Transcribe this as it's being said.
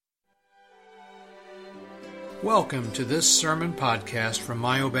Welcome to this sermon podcast from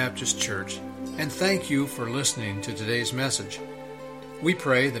Mayo Baptist Church, and thank you for listening to today's message. We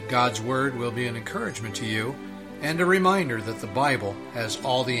pray that God's Word will be an encouragement to you and a reminder that the Bible has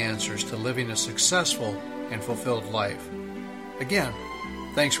all the answers to living a successful and fulfilled life. Again,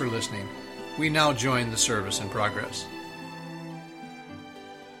 thanks for listening. We now join the service in progress.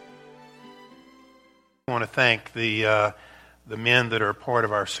 I want to thank the men that are part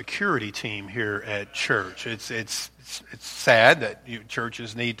of our security team here at church. It's sad that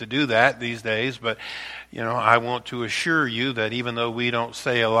churches need to do that these days, but I want to assure you that even though we don't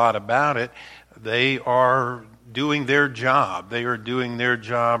say a lot about it, they are doing their job. They are doing their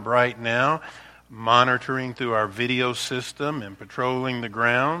job right now, monitoring through our video system and patrolling the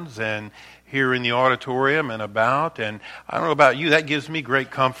grounds and here in the auditorium and about. And I don't know about you, that gives me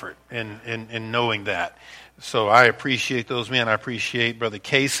great comfort in knowing that. So I appreciate those men. I appreciate Brother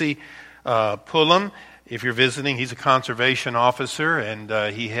Casey Pullum. If you're visiting, he's a conservation officer,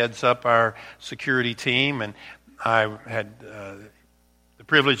 and he heads up our security team. And I had the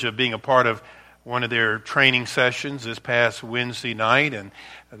privilege of being a part of one of their training sessions this past Wednesday night, and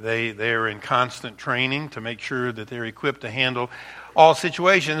they're in constant training to make sure that they're equipped to handle all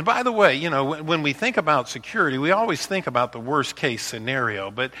situations. And by the way, when we think about security, we always think about the worst case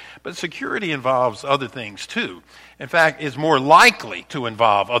scenario, but security involves other things too. In fact, it's more likely to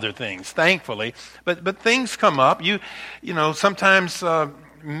involve other things, thankfully. But things come up. Sometimes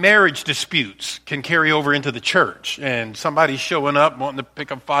marriage disputes can carry over into the church, and somebody's showing up wanting to pick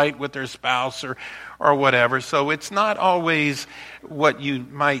a fight with their spouse or whatever. So it's not always what you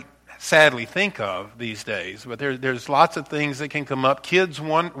might sadly think of these days, but there's lots of things that can come up. Kids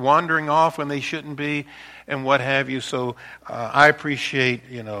wandering off when they shouldn't be, and what have you. So I appreciate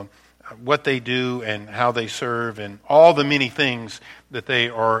what they do and how they serve, and all the many things that they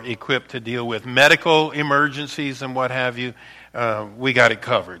are equipped to deal with, medical emergencies and what have you. We got it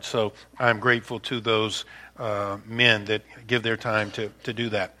covered. So I'm grateful to those men that give their time to do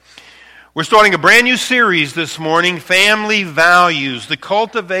that. We're starting a brand new series this morning, Family Values, the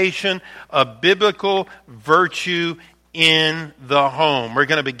cultivation of biblical virtue in the home. We're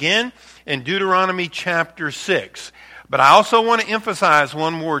going to begin in Deuteronomy chapter 6. But I also want to emphasize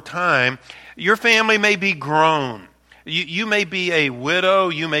one more time, your family may be grown. You may be a widow,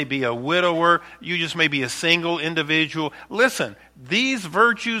 you may be a widower, you just may be a single individual. Listen, these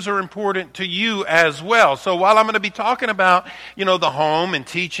virtues are important to you as well. So while I'm going to be talking about, the home and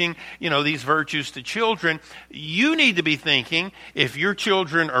teaching, these virtues to children, you need to be thinking, if your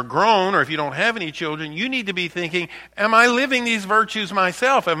children are grown or if you don't have any children, you need to be thinking, am I living these virtues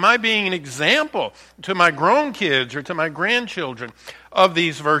myself? Am I being an example to my grown kids or to my grandchildren of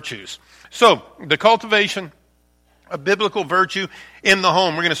these virtues? So the cultivation a biblical virtue in the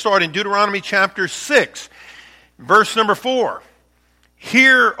home. We're going to start in Deuteronomy chapter 6, verse number 4.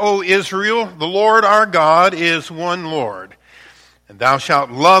 Hear, O Israel, the Lord our God is one Lord. And thou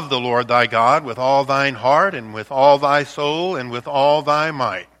shalt love the Lord thy God with all thine heart and with all thy soul and with all thy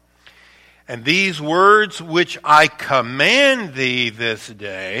might. And these words which I command thee this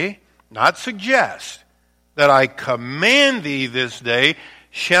day, not suggest, that I command thee this day,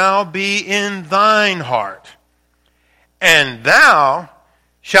 shall be in thine heart. And thou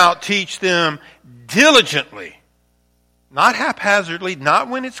shalt teach them diligently, not haphazardly, not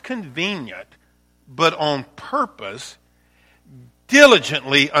when it's convenient, but on purpose,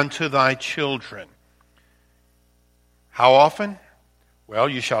 diligently unto thy children. How often? Well,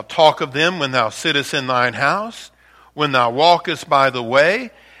 you shall talk of them when thou sittest in thine house, when thou walkest by the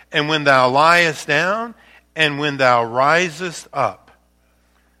way, and when thou liest down, and when thou risest up.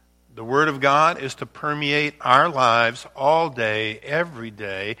 The Word of God is to permeate our lives all day, every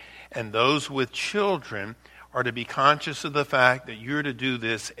day, and those with children are to be conscious of the fact that you're to do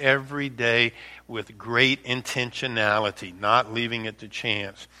this every day with great intentionality, not leaving it to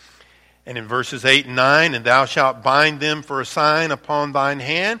chance. And in verses 8 and 9, and thou shalt bind them for a sign upon thine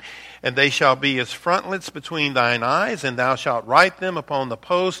hand, and they shall be as frontlets between thine eyes, and thou shalt write them upon the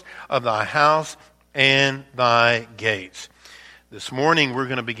posts of thy house and thy gates. This morning we're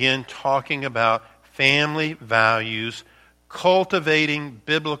going to begin talking about family values, cultivating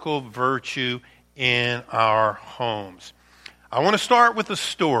biblical virtue in our homes. I want to start with a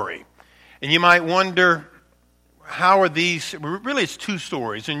story. And you might wonder, how are these, really it's two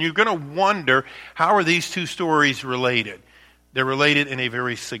stories, and you're going to wonder, how are these two stories related? They're related in a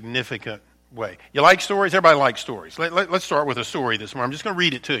very significant way. You like stories? Everybody likes stories. Let's start with a story this morning. I'm just going to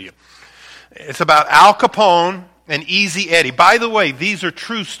read it to you. It's about Al Capone and Easy Eddie. By the way, these are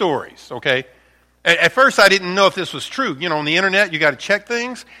true stories, okay? At first, I didn't know if this was true. You know, on the internet, you got to check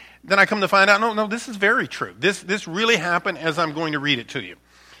things. Then I come to find out, no, this is very true. This really happened as I'm going to read it to you.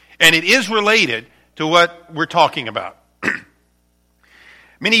 And it is related to what we're talking about.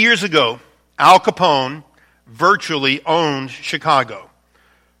 Many years ago, Al Capone virtually owned Chicago.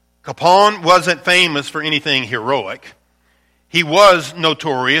 Capone wasn't famous for anything heroic. He was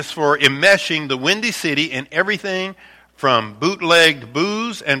notorious for enmeshing the Windy City in everything from bootlegged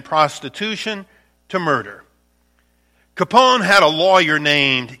booze and prostitution to murder. Capone had a lawyer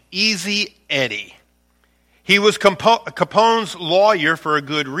named Easy Eddie. He was Capone's lawyer for a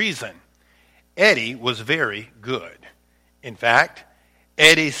good reason. Eddie was very good. In fact,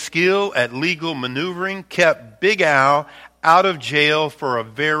 Eddie's skill at legal maneuvering kept Big Al out of jail for a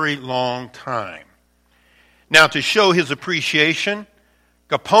very long time. Now, to show his appreciation,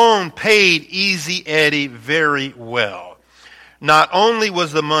 Capone paid Easy Eddie very well. Not only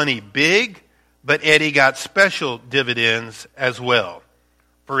was the money big, but Eddie got special dividends as well.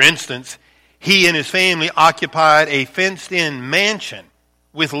 For instance, he and his family occupied a fenced-in mansion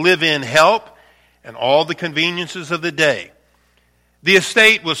with live-in help and all the conveniences of the day. The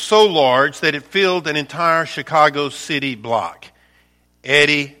estate was so large that it filled an entire Chicago city block.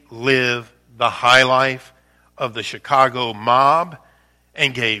 Eddie lived the high life of the Chicago mob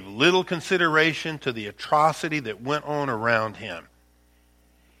and gave little consideration to the atrocity that went on around him.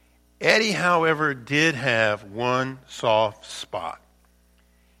 Eddie, however, did have one soft spot.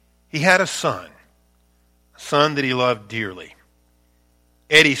 He had a son that he loved dearly.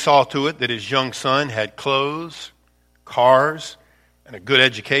 Eddie saw to it that his young son had clothes, cars, and a good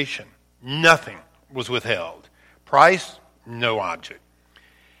education. Nothing was withheld. Price, no object.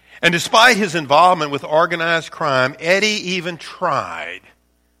 And despite his involvement with organized crime, Eddie even tried.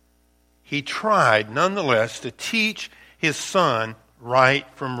 He tried, nonetheless, to teach his son right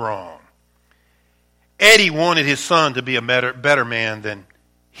from wrong. Eddie wanted his son to be a better man than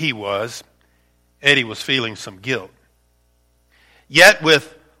he was. Eddie was feeling some guilt. Yet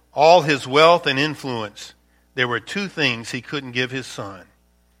with all his wealth and influence, there were two things he couldn't give his son.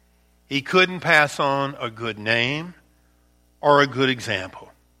 He couldn't pass on a good name or a good example.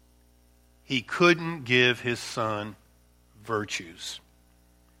 He couldn't give his son virtues.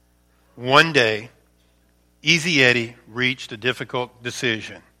 One day, Easy Eddie reached a difficult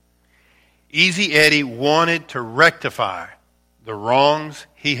decision. Easy Eddie wanted to rectify the wrongs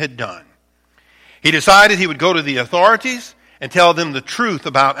he had done. He decided he would go to the authorities and tell them the truth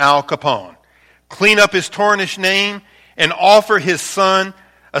about Al Capone, clean up his tarnished name, and offer his son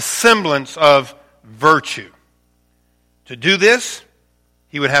a semblance of virtue. To do this,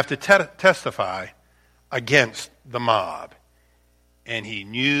 he would have to testify against the mob. And he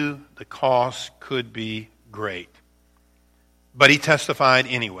knew the cost could be great. But he testified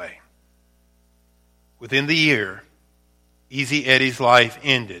anyway. Within the year, Easy Eddie's life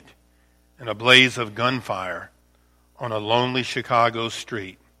ended in a blaze of gunfire on a lonely Chicago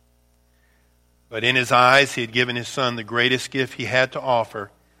street. But in his eyes, he had given his son the greatest gift he had to offer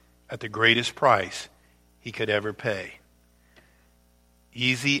at the greatest price he could ever pay.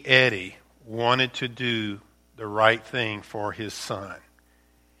 Easy Eddie wanted to do the right thing for his son.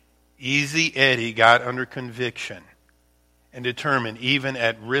 Easy Eddie got under conviction and determined, even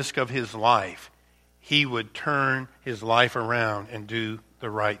at risk of his life, he would turn his life around and do the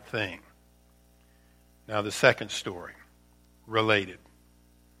right thing. Now the second story, related.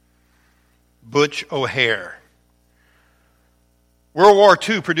 Butch O'Hare. World War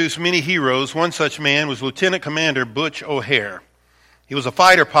II produced many heroes. One such man was Lieutenant Commander Butch O'Hare. He was a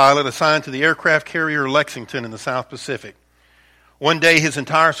fighter pilot assigned to the aircraft carrier Lexington in the South Pacific. One day, his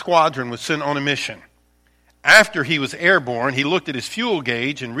entire squadron was sent on a mission. After he was airborne, he looked at his fuel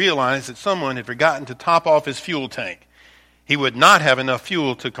gauge and realized that someone had forgotten to top off his fuel tank. He would not have enough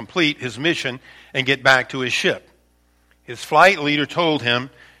fuel to complete his mission and get back to his ship. His flight leader told him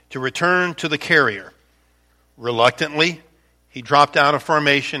to return to the carrier. Reluctantly, he dropped out of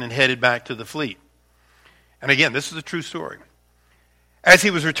formation and headed back to the fleet. And again, this is a true story. As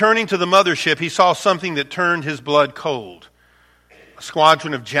he was returning to the mothership, he saw something that turned his blood cold. A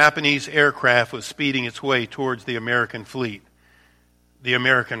squadron of Japanese aircraft was speeding its way towards the American fleet. The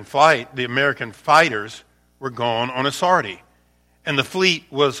American fighters were gone on a sortie, and the fleet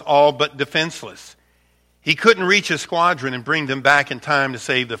was all but defenseless. He couldn't reach his squadron and bring them back in time to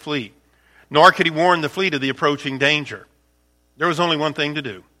save the fleet, nor could he warn the fleet of the approaching danger. There was only one thing to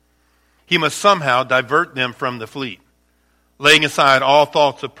do. He must somehow divert them from the fleet. Laying aside all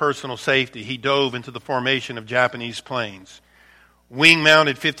thoughts of personal safety, he dove into the formation of Japanese planes.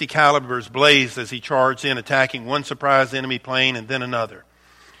 Wing-mounted .50 calibers blazed as he charged in, attacking one surprised enemy plane and then another.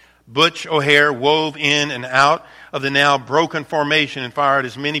 Butch O'Hare wove in and out of the now broken formation and fired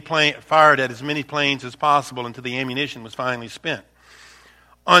at as many planes as possible until the ammunition was finally spent.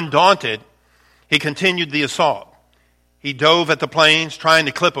 Undaunted, he continued the assault. He dove at the planes, trying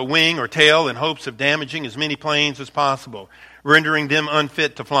to clip a wing or tail in hopes of damaging as many planes as possible, rendering them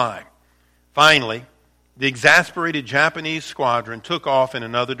unfit to fly. Finally, the exasperated Japanese squadron took off in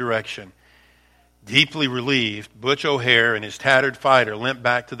another direction. Deeply relieved, Butch O'Hare and his tattered fighter limped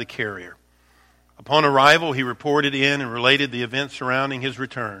back to the carrier. Upon arrival, he reported in and related the events surrounding his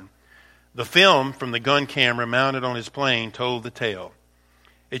return. The film from the gun camera mounted on his plane told the tale.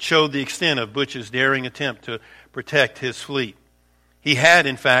 It showed the extent of Butch's daring attempt to protect his fleet. He had,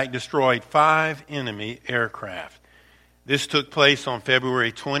 in fact, destroyed 5 enemy aircraft. This took place on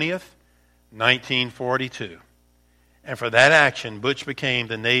February 20th, 1942. And for that action, Butch became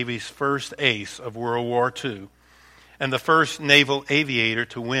the Navy's first ace of World War II and the first naval aviator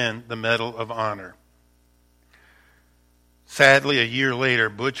to win the Medal of Honor. Sadly, a year later,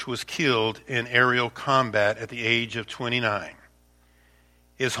 Butch was killed in aerial combat at the age of 29.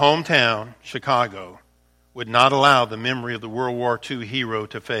 His hometown, Chicago, would not allow the memory of the World War II hero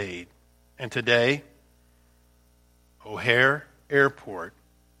to fade. And today, O'Hare Airport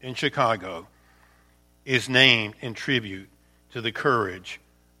in Chicago is named in tribute to the courage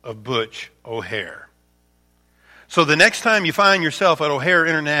of Butch O'Hare. So the next time you find yourself at O'Hare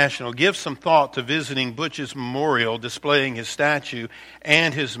International, give some thought to visiting Butch's memorial displaying his statue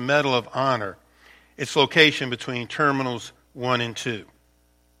and his Medal of Honor, its location between Terminals 1 and 2.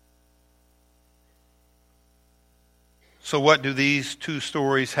 So what do these two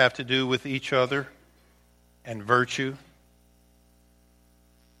stories have to do with each other and virtue?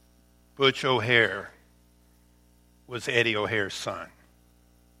 Butch O'Hare was Eddie O'Hare's son.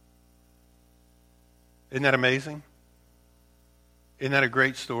 Isn't that amazing? Isn't that a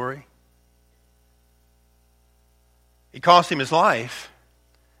great story? It cost him his life,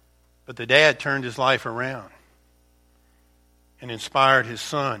 but the dad turned his life around and inspired his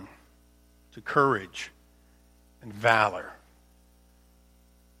son to courage and valor.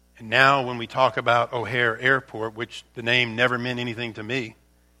 And now when we talk about O'Hare Airport, which the name never meant anything to me,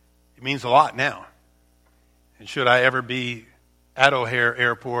 it means a lot now. And should I ever be at O'Hare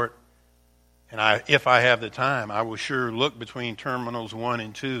Airport, and if I have the time, I will sure look between Terminals 1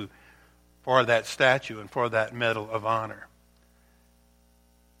 and 2 for that statue and for that Medal of Honor.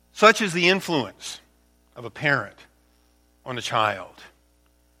 Such is the influence of a parent on a child,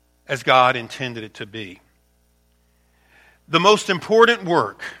 as God intended it to be. The most important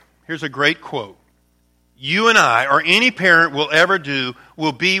work, here's a great quote, you and I, or any parent will ever do,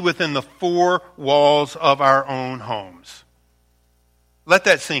 will be within the 4 walls of our own homes. Let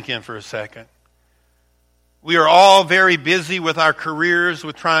that sink in for a second. We are all very busy with our careers,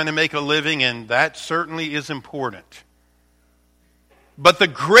 with trying to make a living, and that certainly is important. But the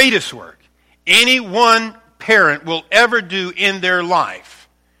greatest work any one parent will ever do in their life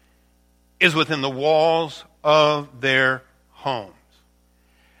is within the walls of their homes.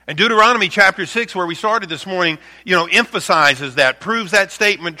 And Deuteronomy chapter 6, where we started this morning, emphasizes that, proves that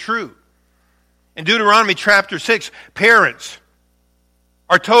statement true. In Deuteronomy chapter 6, parents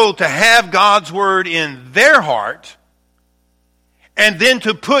are told to have God's word in their heart and then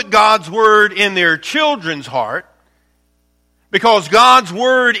to put God's word in their children's heart, because God's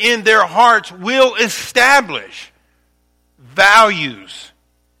word in their hearts will establish values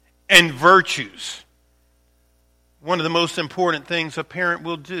and virtues. One of the most important things a parent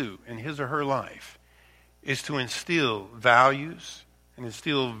will do in his or her life is to instill values and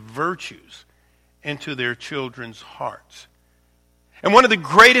instill virtues into their children's hearts. And one of the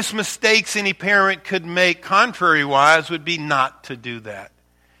greatest mistakes any parent could make, contrary-wise, would be not to do that.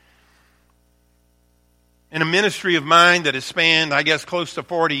 In a ministry of mine that has spanned, close to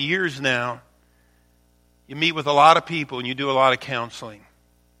 40 years now, you meet with a lot of people and you do a lot of counseling.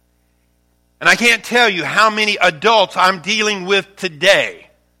 And I can't tell you how many adults I'm dealing with today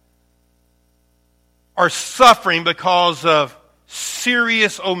are suffering because of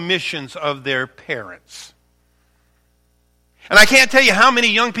serious omissions of their parents. And I can't tell you how many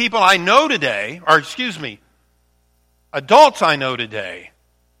young people I know today, adults I know today,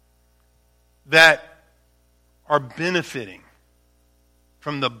 that are benefiting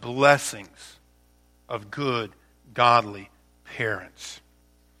from the blessings of good, godly parents.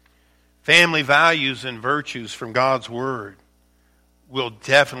 Family values and virtues from God's Word will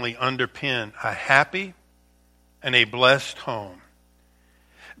definitely underpin a happy and a blessed home.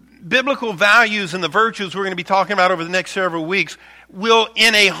 Biblical values and the virtues we're going to be talking about over the next several weeks will,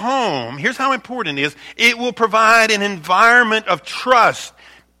 in a home, here's how important it is, it will provide an environment of trust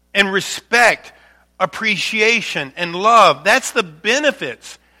and respect, appreciation, and love. That's the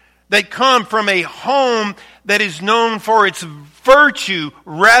benefits that come from a home that is known for its virtue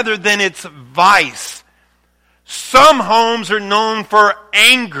rather than its vice. Some homes are known for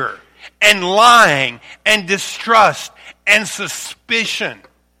anger and lying and distrust and suspicion.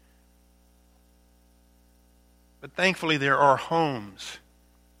 But thankfully, there are homes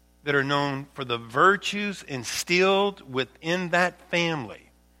that are known for the virtues instilled within that family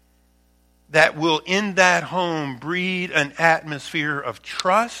that will, in that home, breed an atmosphere of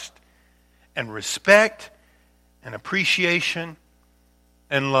trust and respect and appreciation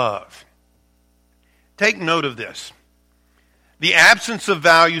and love. Take note of this. The absence of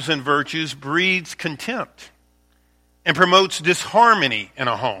values and virtues breeds contempt and promotes disharmony in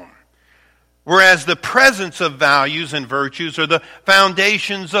a home, whereas the presence of values and virtues are the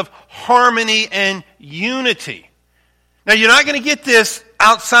foundations of harmony and unity. Now, you're not going to get this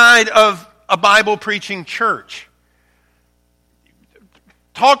outside of a Bible-preaching church.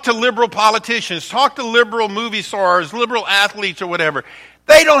 Talk to liberal politicians, talk to liberal movie stars, liberal athletes or whatever.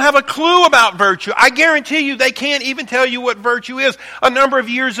 They don't have a clue about virtue. I guarantee you they can't even tell you what virtue is. A number of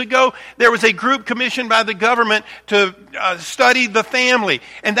years ago, there was a group commissioned by the government to study the family.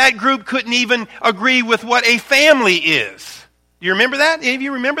 And that group couldn't even agree with what a family is. Do you remember that? Any of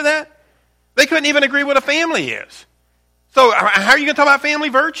you remember that? They couldn't even agree what a family is. So how are you going to talk about family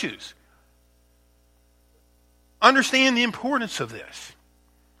virtues? Understand the importance of this.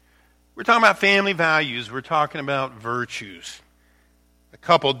 We're talking about family values. We're talking about virtues. A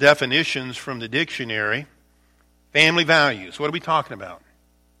couple definitions from the dictionary. Family values. What are we talking about?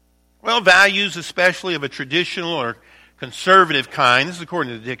 Well, values especially of a traditional or conservative kind, this is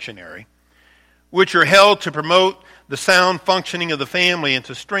according to the dictionary, which are held to promote the sound functioning of the family and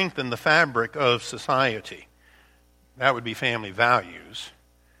to strengthen the fabric of society. That would be family values.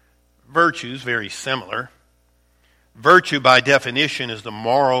 Virtues, very similar. Virtue, by definition, is the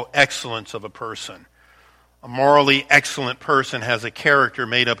moral excellence of a person. A morally excellent person has a character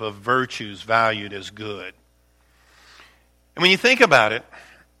made up of virtues valued as good. And when you think about it,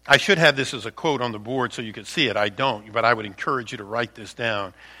 I should have this as a quote on the board so you could see it. I don't, but I would encourage you to write this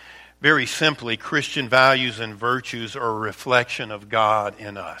down. Very simply, Christian values and virtues are a reflection of God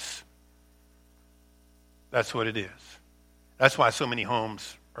in us. That's what it is. That's why so many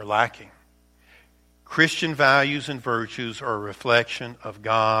homes are lacking. Christian values and virtues are a reflection of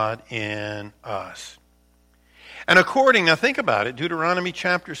God in us. And now think about it, Deuteronomy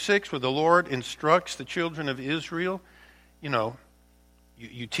chapter 6, where the Lord instructs the children of Israel,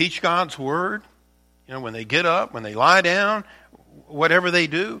 you teach God's word, when they get up, when they lie down, whatever they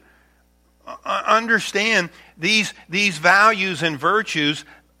do. Understand these values and virtues,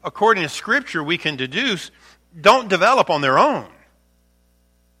 according to Scripture, we can deduce, don't develop on their own.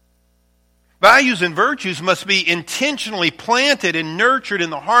 Values and virtues must be intentionally planted and nurtured in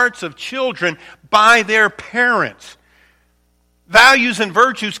the hearts of children by their parents. Values and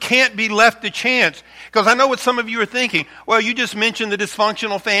virtues can't be left to chance. Because I know what some of you are thinking. Well, you just mentioned the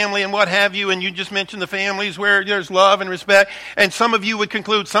dysfunctional family and what have you, and you just mentioned the families where there's love and respect. And some of you would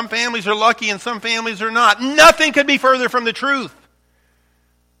conclude some families are lucky and some families are not. Nothing could be further from the truth.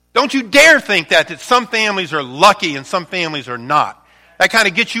 Don't you dare think that some families are lucky and some families are not. That kind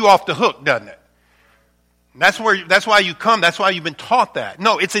of gets you off the hook, doesn't it? That's why you come. That's why you've been taught that.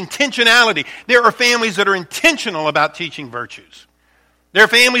 No, it's intentionality. There are families that are intentional about teaching virtues. There are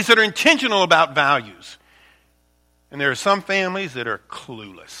families that are intentional about values. And there are some families that are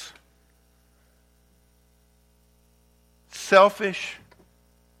clueless. Selfish.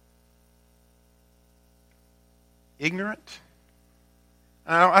 Ignorant.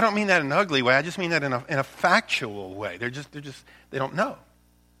 I don't mean that in an ugly way. I just mean that in a factual way. They don't know.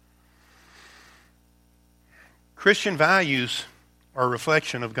 Christian values are a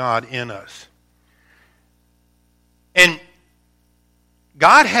reflection of God in us. And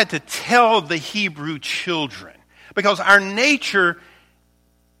God had to tell the Hebrew children, because our nature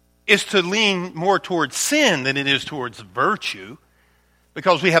is to lean more towards sin than it is towards virtue.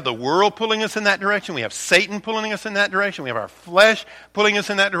 Because we have the world pulling us in that direction. We have Satan pulling us in that direction. We have our flesh pulling us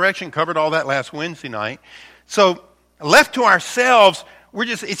in that direction. Covered all that last Wednesday night. So left to ourselves,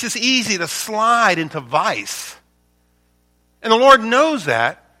 it's just easy to slide into vice. And the Lord knows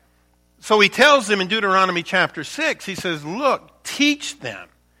that. So he tells them in Deuteronomy chapter 6, he says, look, teach them.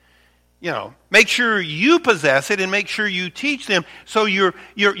 Make sure you possess it and make sure you teach them, so you're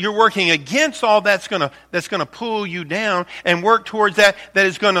working against all that's gonna pull you down and work towards that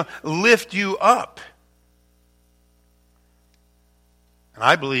is gonna lift you up. And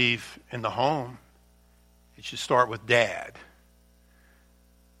I believe in the home, it should start with dad.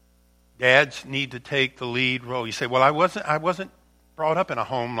 Dads need to take the lead role. You say, well, I wasn't brought up in a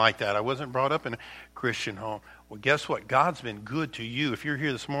home like that. I wasn't brought up in a Christian home. Well, guess what? God's been good to you. If you're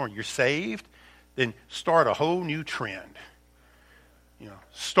here this morning, you're saved, then start a whole new trend.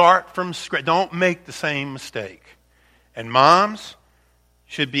 Start from scratch. Don't make the same mistake. And moms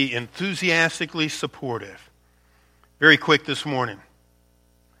should be enthusiastically supportive. Very quick this morning.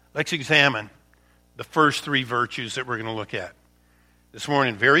 Let's examine the first three virtues that we're going to look at. This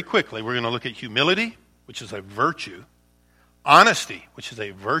morning, very quickly, we're going to look at humility, which is a virtue, honesty, which is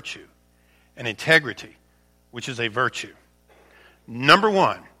a virtue, and integrity, which is a virtue. Number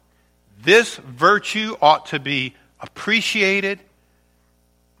one, this virtue ought to be appreciated,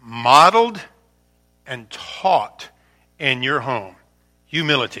 modeled, and taught in your home.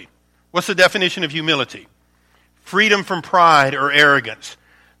 Humility. What's the definition of humility? Freedom from pride or arrogance.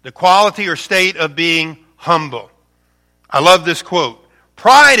 The quality or state of being humble. I love this quote.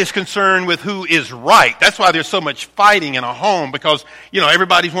 Pride is concerned with who is right. That's why there's so much fighting in a home, because,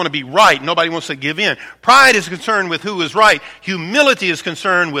 everybody wants to be right. Nobody wants to give in. Pride is concerned with who is right. Humility is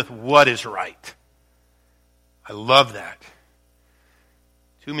concerned with what is right. I love that.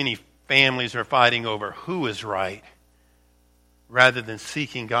 Too many families are fighting over who is right rather than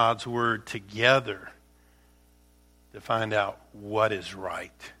seeking God's word together to find out what is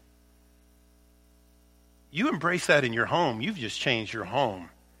right. You embrace that in your home, you've just changed your home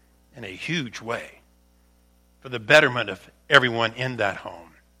in a huge way for the betterment of everyone in that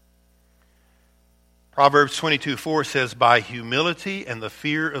home. Proverbs 22:4 says, by humility and the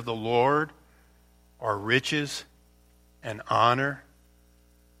fear of the Lord are riches and honor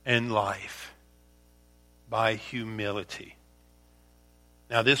and life. By humility.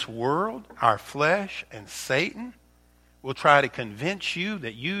 Now this world, our flesh, and Satan will try to convince you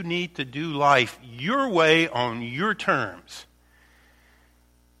that you need to do life your way on your terms.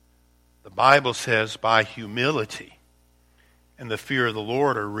 The Bible says by humility and the fear of the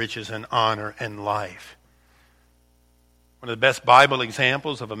Lord are riches and honor and life. One of the best Bible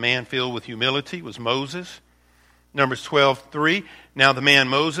examples of a man filled with humility was Moses. Numbers 12:3. Now the man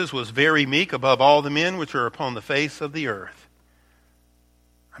Moses was very meek above all the men which are upon the face of the earth.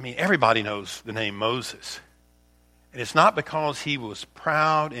 Everybody knows the name Moses. And it's not because he was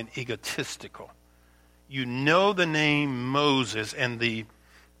proud and egotistical. You know the name Moses and the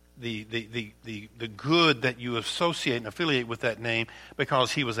good that you associate and affiliate with that name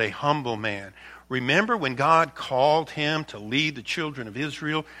because he was a humble man. Remember when God called him to lead the children of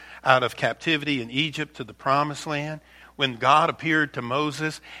Israel out of captivity in Egypt to the promised land? When God appeared to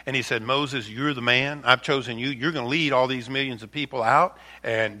Moses and he said, Moses, you're the man. I've chosen you. You're going to lead all these millions of people out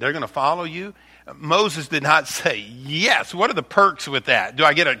and they're going to follow you. Moses did not say, yes, what are the perks with that? Do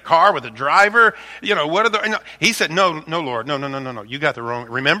I get a car with a driver? What are the... No. He said, no, Lord, no. You got the wrong...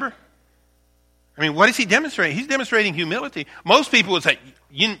 Remember? What is he demonstrating? He's demonstrating humility. Most people would say,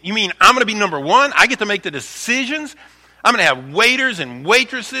 you mean I'm going to be number one? I get to make the decisions? I'm going to have waiters and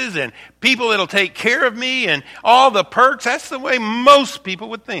waitresses and people that'll take care of me and all the perks? That's the way most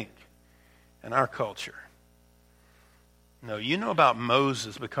people would think in our culture. No, you know about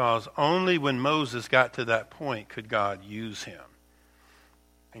Moses because only when Moses got to that point could God use him.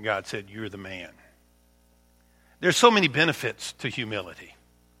 And God said, you're the man. There's so many benefits to humility.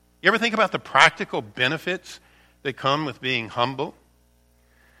 You ever think about the practical benefits that come with being humble?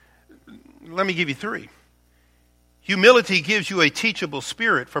 Let me give you three. Humility gives you a teachable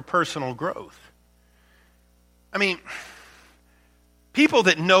spirit for personal growth. People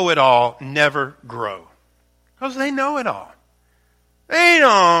that know it all never grow. Because they know it all. They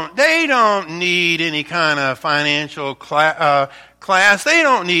don't need any kind of financial class. They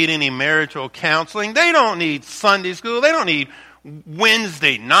don't need any marital counseling. They don't need Sunday school. They don't need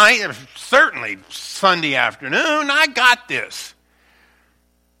Wednesday night. Certainly Sunday afternoon. I got this.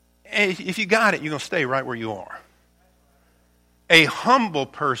 And if you got it, you're going to stay right where you are. A humble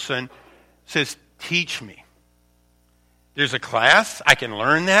person says, teach me. There's a class. I can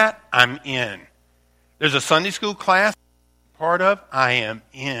learn that. I'm in. There's a Sunday school class part of, I am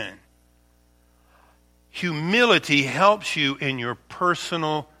in. Humility helps you in your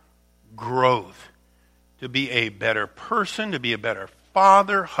personal growth to be a better person, to be a better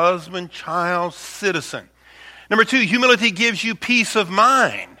father, husband, child, citizen. Number two, humility gives you peace of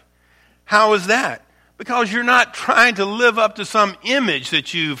mind. How is that? Because you're not trying to live up to some image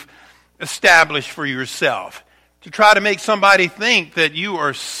that you've established for yourself to try to make somebody think that you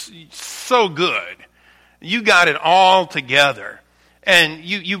are so good. You got it all together. and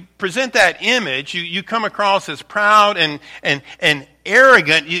you present that image, you come across as proud and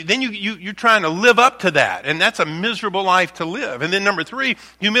arrogant, then you're trying to live up to that, and that's a miserable life to live. And then number 3,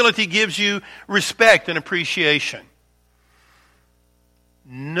 humility gives you respect and appreciation.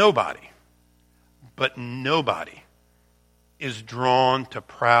 Nobody is drawn to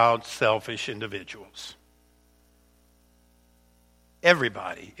proud, selfish individuals.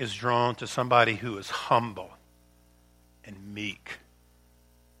 Everybody is drawn to somebody who is humble and meek.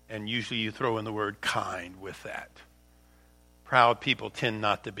 And usually you throw in the word kind with that. Proud people tend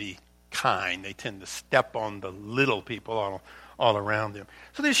not to be kind. They tend to step on the little people all around them.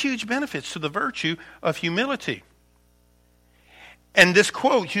 So there's huge benefits to the virtue of humility. And this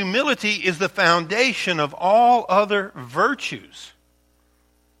quote, humility is the foundation of all other virtues.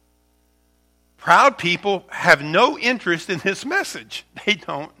 Proud people have no interest in this message. They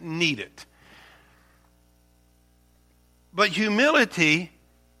don't need it. But humility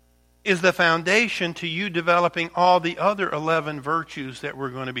is the foundation to you developing all the other 11 virtues that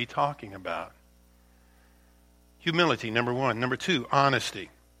we're going to be talking about. Humility, number 1. Number 2, honesty.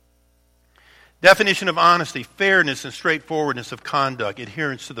 Definition of honesty: fairness and straightforwardness of conduct,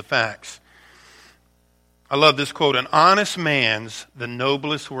 adherence to the facts. I love this quote: an honest man's the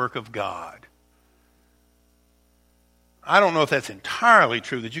noblest work of God. I don't know if that's entirely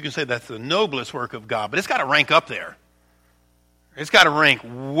true, that you can say that's the noblest work of God, but it's got to rank up there. It's got to rank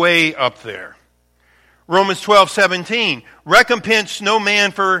way up there. Romans 12:17, recompense no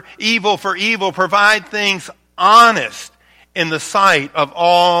man for evil, provide things honest in the sight of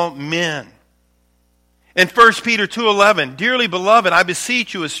all men. In 1 Peter 2:11, dearly beloved, I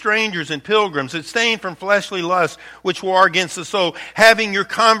beseech you as strangers and pilgrims, abstain from fleshly lusts which war against the soul, having your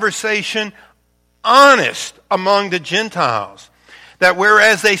conversation honest among the Gentiles, that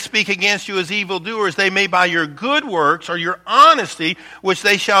whereas they speak against you as evildoers, they may by your good works or your honesty, which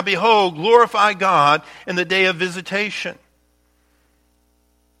they shall behold, glorify God in the day of visitation.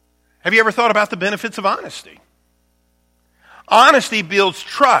 Have you ever thought about the benefits of honesty? Honesty builds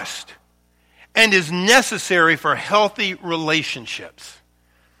trust and is necessary for healthy relationships.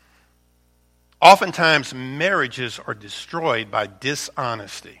 Oftentimes, marriages are destroyed by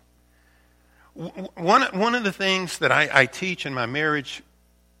dishonesty. One of the things that I teach in my marriage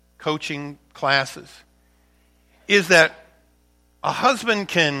coaching classes is that a husband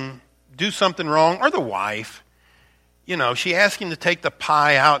can do something wrong, or the wife. You know, she asks him to take the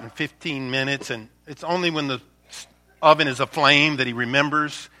pie out in 15 minutes, and it's only when the oven is aflame that he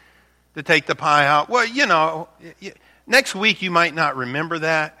remembers to take the pie out. Well, you know, next week you might not remember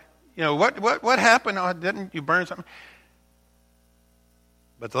that. You know, what happened? Oh, didn't you burn something?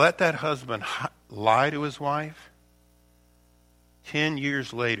 But to let that husband lie to his wife, 10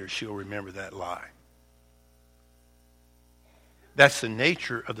 years later she'll remember that lie. That's the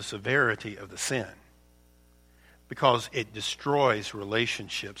nature of the severity of the sin. Because it destroys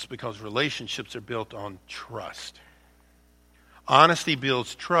relationships, because relationships are built on trust. Honesty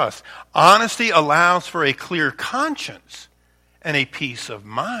builds trust. Honesty allows for a clear conscience and a peace of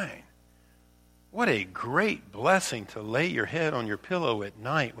mind. What a great blessing to lay your head on your pillow at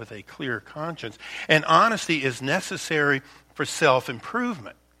night with a clear conscience. And honesty is necessary for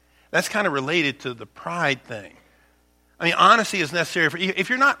self-improvement. That's kind of related to the pride thing. I mean, honesty is necessary for, if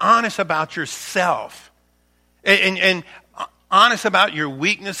you're not honest about yourself, and honest about your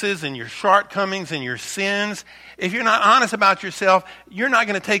weaknesses and your shortcomings and your sins, if you're not honest about yourself, you're not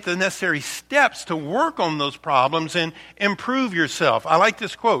going to take the necessary steps to work on those problems and improve yourself. I like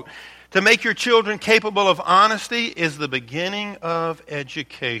this quote: to make your children capable of honesty is the beginning of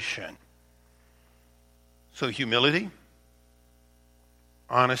education. So humility,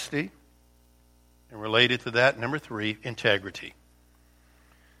 honesty, and related to that, number 3, integrity.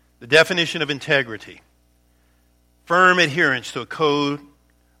 The definition of integrity: firm adherence to a code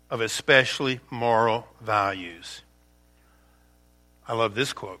of especially moral values. I love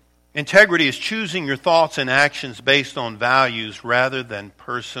this quote. Integrity is choosing your thoughts and actions based on values rather than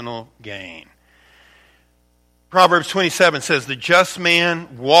personal gain. Proverbs 27 says, the just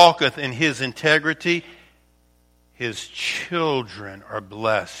man walketh in his integrity. His children are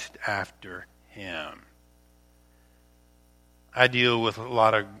blessed after him. I deal with a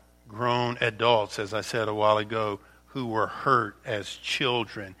lot of grown adults, as I said a while ago, who were hurt as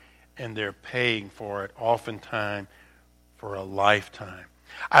children, and they're paying for it oftentimes for a lifetime.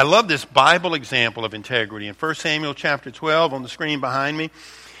 I love this Bible example of integrity in 1 Samuel chapter 12 on the screen behind me.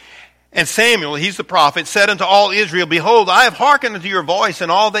 And Samuel, he's the prophet, said unto all Israel, Behold, I have hearkened unto your voice and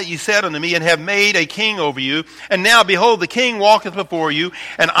all that ye said unto me, and have made a king over you. And now, behold, the king walketh before you,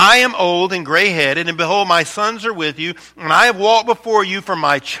 and I am old and gray-headed, and behold, my sons are with you, and I have walked before you from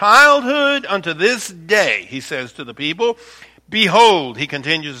my childhood unto this day, he says to the people. Behold, he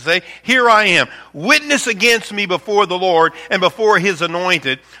continues to say, here I am, witness against me before the Lord and before his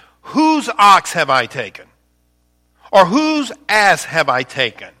anointed. Whose ox have I taken? Or whose ass have I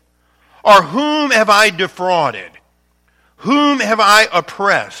taken? Or whom have I defrauded? Whom have I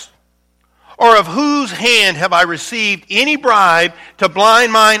oppressed? Or of whose hand have I received any bribe to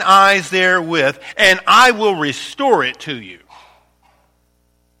blind mine eyes therewith? And I will restore it to you.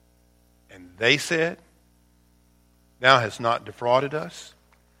 And they said, Thou hast not defrauded us,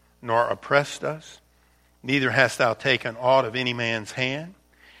 nor oppressed us, neither hast thou taken aught of any man's hand.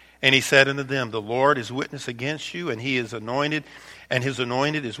 And he said unto them, The Lord is witness against you, and he is anointed, and his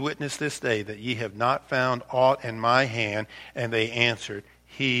anointed is witness this day, that ye have not found aught in my hand. And they answered,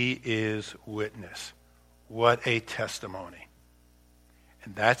 He is witness. What a testimony.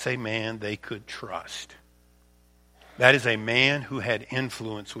 And that's a man they could trust. That is a man who had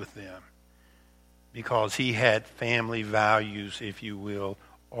influence with them, because he had family values, if you will,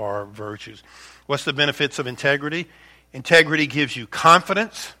 or virtues. What's the benefits of integrity? Integrity gives you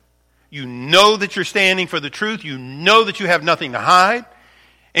confidence. You know that you're standing for the truth. You know that you have nothing to hide.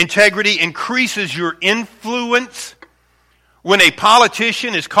 Integrity increases your influence. When a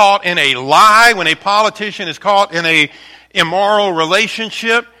politician is caught in a lie, when a politician is caught in an immoral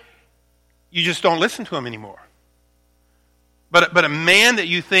relationship, you just don't listen to him anymore. But a man that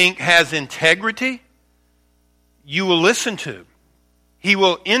you think has integrity, you will listen to. He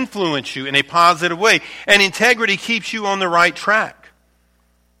will influence you in a positive way. And integrity keeps you on the right track.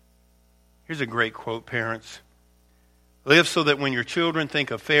 Here's a great quote, parents. Live so that when your children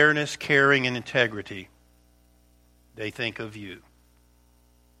think of fairness, caring, and integrity, they think of you.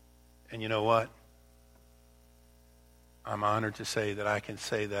 And you know what? I'm honored to say that I can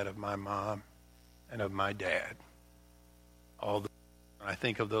say that of my mom and of my dad. When I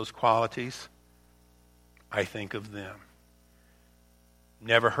think of those qualities, I think of them.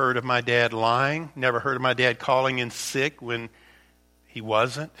 Never heard of my dad lying. Never heard of my dad calling in sick when he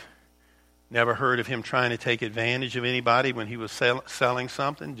wasn't. Never heard of him trying to take advantage of anybody when he was selling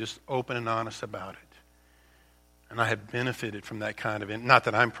something. Just open and honest about it. And I have benefited from that kind of, not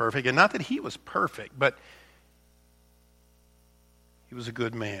that I'm perfect, and not that he was perfect, but he was a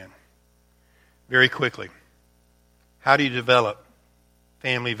good man. Very quickly, how do you develop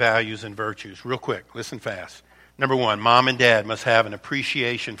family values and virtues? Real quick, listen fast. Number one, mom and dad must have an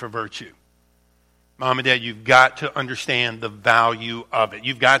appreciation for virtue. Mom and dad, you've got to understand the value of it.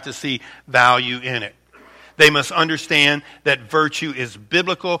 You've got to see value in it. They must understand that virtue is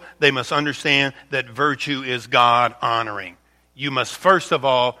biblical. They must understand that virtue is God-honoring. You must, first of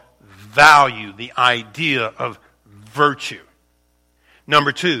all, value the idea of virtue.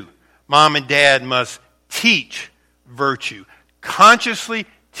 Number two, mom and dad must teach virtue. Consciously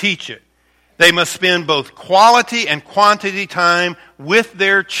teach it. They must spend both quality and quantity time with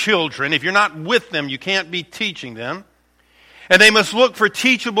their children. If you're not with them, you can't be teaching them. And they must look for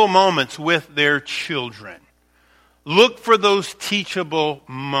teachable moments with their children. Look for those teachable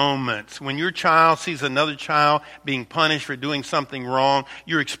moments. When your child sees another child being punished for doing something wrong,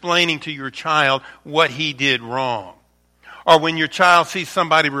 you're explaining to your child what he did wrong. Or when your child sees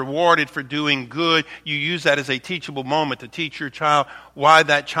somebody rewarded for doing good, you use that as a teachable moment to teach your child why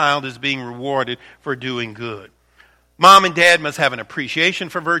that child is being rewarded for doing good. Mom and dad must have an appreciation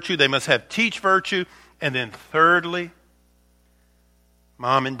for virtue. They must teach virtue. And then thirdly,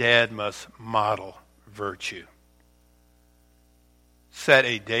 mom and dad must model virtue. Set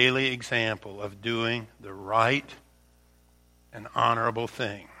a daily example of doing the right and honorable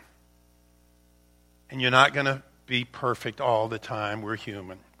thing. And you're not going to be perfect all the time. We're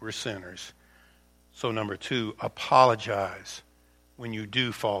human. We're sinners. So number two, apologize when you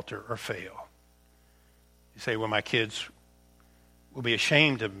do falter or fail. You say, well, my kids will be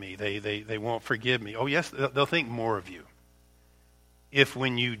ashamed of me. They won't forgive me. Oh, yes, they'll think more of you. If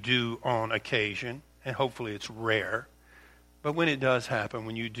when you do on occasion, and hopefully it's rare, but when it does happen,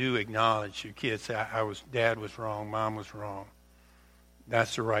 when you do acknowledge your kids say, Dad was wrong, Mom was wrong,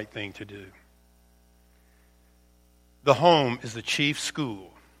 that's the right thing to do. The home is the chief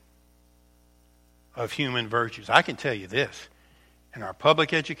school of human virtues. I can tell you this, in our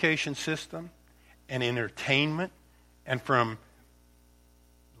public education system and entertainment and from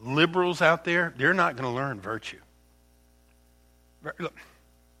liberals out there, they're not going to learn virtue. Look,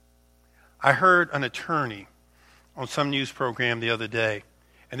 I heard an attorney on some news program the other day,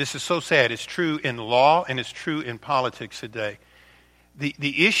 and this is so sad, it's true in law and it's true in politics today.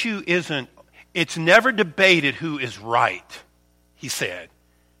 The issue isn't, it's never debated who is right, he said.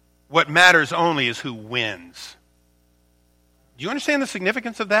 What matters only is who wins. Do you understand the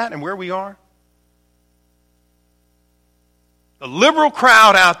significance of that and where we are? The liberal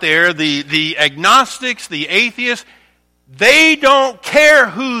crowd out there, the agnostics, the atheists, they don't care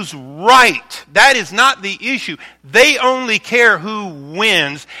who's right. That is not the issue. They only care who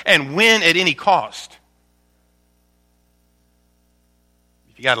wins and win at any cost.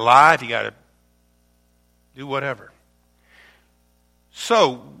 If you got to lie, if you got to do whatever.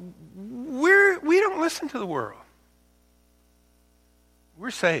 So, we don't listen to the world.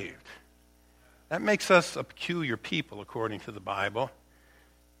 We're saved. That makes us a peculiar people, according to the Bible.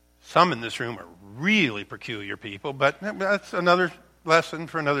 Some in this room are really peculiar people, but that's another lesson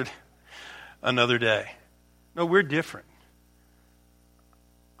for another day. No, we're different.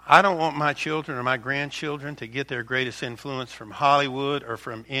 I don't want my children or my grandchildren to get their greatest influence from Hollywood or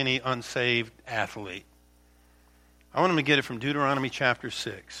from any unsaved athlete. I want them to get it from Deuteronomy chapter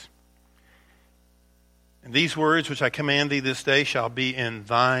 6. And these words which I command thee this day shall be in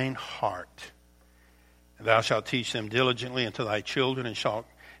thine heart. And thou shalt teach them diligently unto thy children, and shalt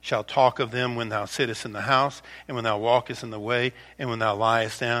talk of them when thou sittest in the house, and when thou walkest in the way, and when thou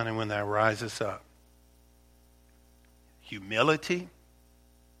liest down, and when thou risest up. Humility,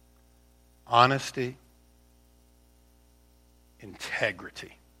 honesty,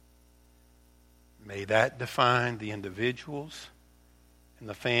 integrity. May that define the individuals and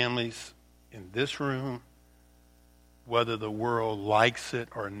the families in this room, whether the world likes it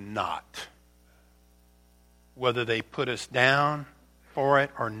or not. Whether they put us down for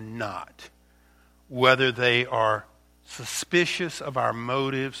it or not. Whether they are suspicious of our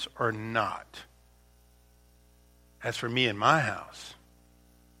motives or not. As for me and my house,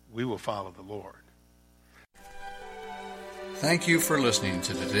 we will follow the Lord. Thank you for listening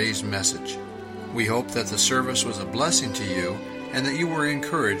to today's message. We hope that the service was a blessing to you and that you were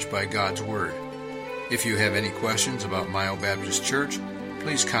encouraged by God's Word. If you have any questions about Myo Baptist Church,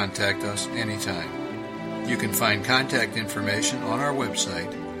 please contact us anytime. You can find contact information on our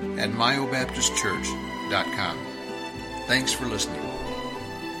website at myobaptistchurch.com. Thanks for listening.